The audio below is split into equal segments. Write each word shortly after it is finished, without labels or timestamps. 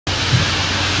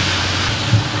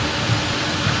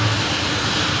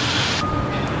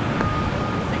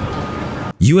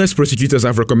U.S. prosecutors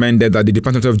have recommended that the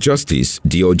Department of Justice,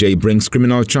 DOJ, brings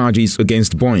criminal charges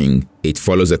against Boeing. It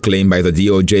follows a claim by the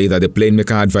DOJ that the plane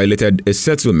maker had violated a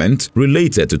settlement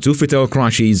related to 2 fatal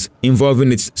crashes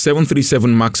involving its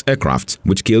 737 MAX aircraft,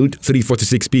 which killed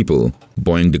 346 people.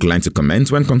 Boeing declined to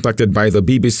comment when contacted by the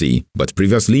BBC, but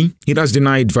previously, it has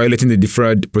denied violating the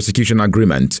deferred prosecution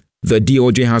agreement. The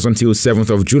DOJ has until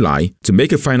 7th of July to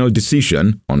make a final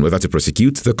decision on whether to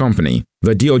prosecute the company.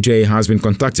 The DOJ has been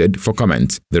contacted for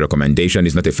comment. The recommendation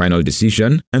is not a final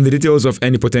decision, and the details of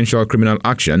any potential criminal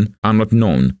action are not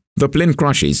known. The plane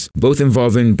crashes, both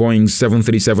involving Boeing's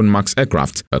 737 MAX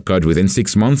aircraft, occurred within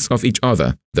 6 months of each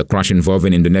other. The crash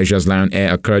involving Indonesia's Lion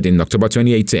Air occurred in October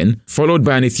 2018, followed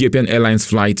by an Ethiopian Airlines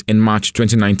flight in March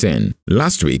 2019.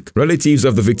 Last week, relatives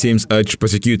of the victims urged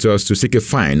prosecutors to seek a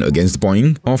fine against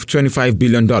Boeing of $25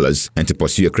 billion and to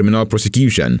pursue a criminal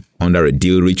prosecution. Under a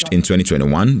deal reached in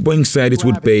 2021, Boeing said it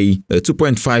would pay a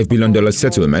 $2.5 billion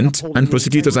settlement, and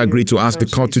prosecutors agreed to ask the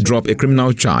court to drop a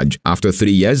criminal charge after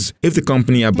 3 years if the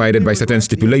company abided by certain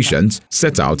stipulations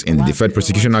set out in the deferred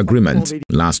prosecution agreement.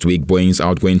 Last week, Boeing's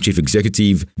outgoing chief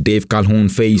executive, Dave Calhoun,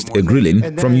 faced a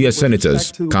grilling from U.S.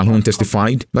 senators. Calhoun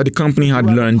testified that the company had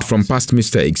learned from past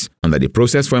mistakes and that the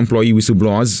process for employee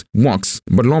whistleblowers works,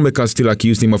 but lawmakers still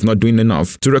accused him of not doing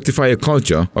enough to rectify a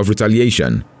culture of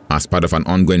retaliation. As part of an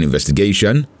ongoing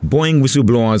investigation, Boeing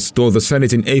whistleblowers told the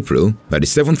Senate in April that the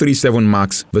 737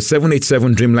 MAX, the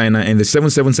 787 Dreamliner, and the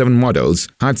 777 models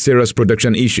had serious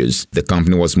production issues. The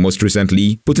company was most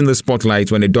recently put in the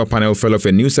spotlight when a door panel fell off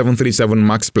a new 737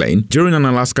 MAX plane during an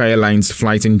Alaska Airlines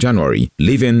flight in January,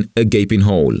 leaving a gaping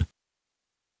hole.